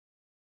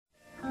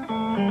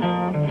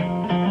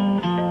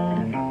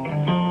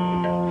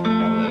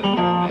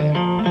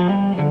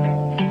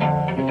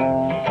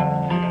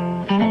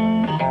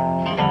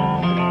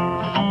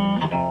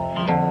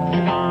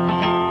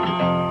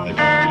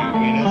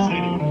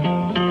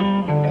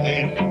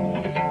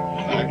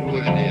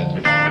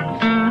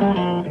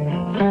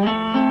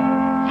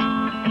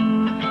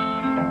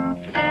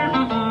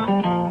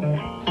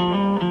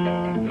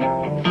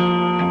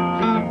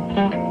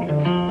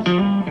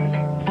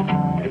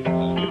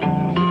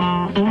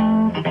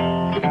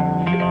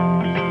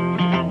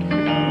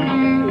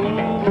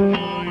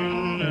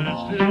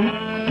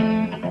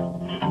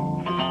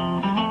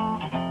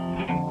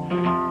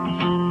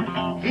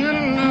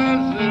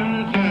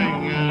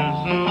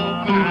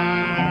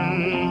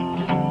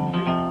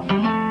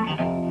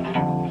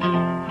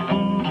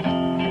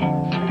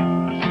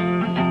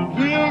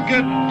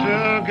Get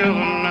together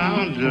now,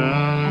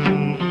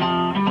 darling.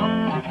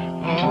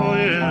 Oh,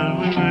 yes,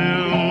 we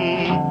will.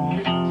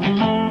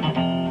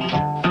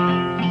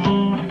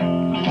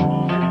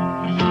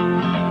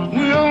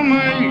 We'll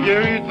make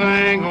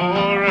everything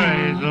all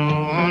right, so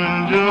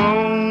honey,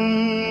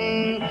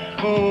 don't.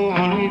 Oh,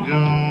 honey,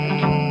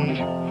 don't.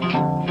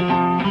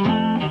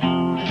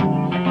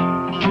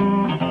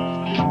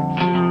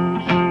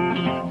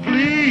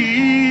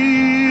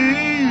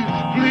 Please,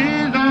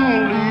 please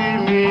don't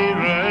leave me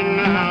right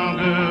now,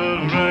 girl.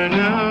 Right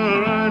now,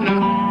 right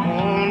now.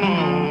 Oh, no,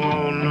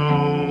 no.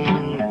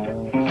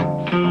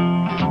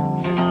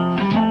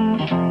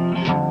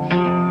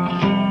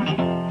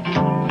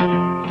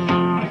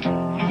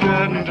 You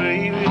got me,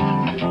 baby.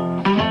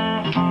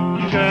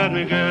 You got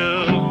me,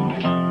 girl.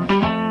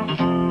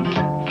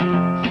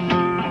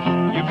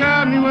 You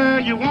got me where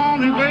you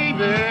want me,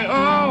 baby.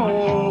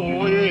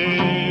 Oh,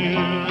 yeah.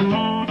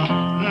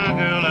 Now,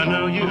 girl, I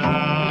know you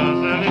are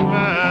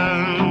satisfied.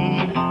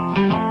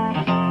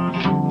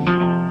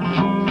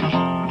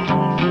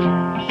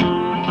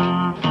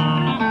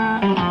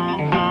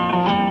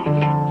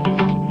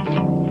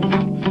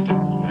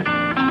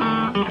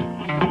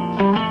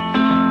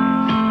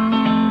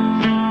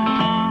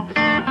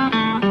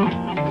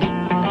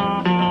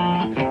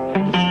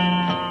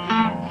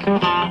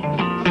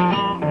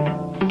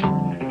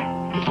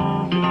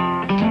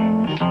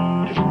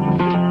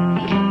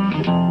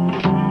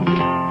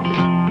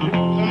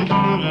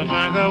 Sometimes I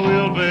think I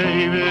will,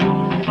 baby,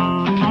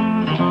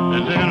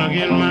 and then I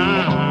get my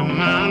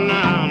mind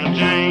down to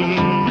change.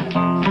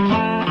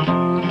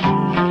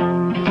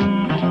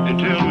 They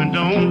tell me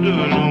don't do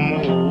it no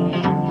more.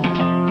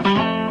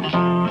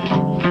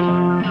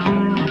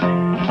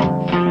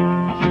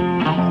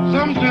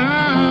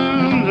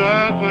 Sometimes I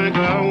think I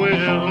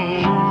will,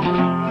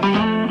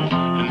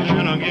 and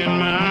then I get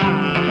my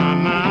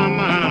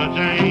mind to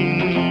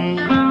change.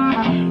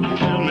 They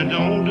tell me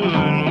don't do it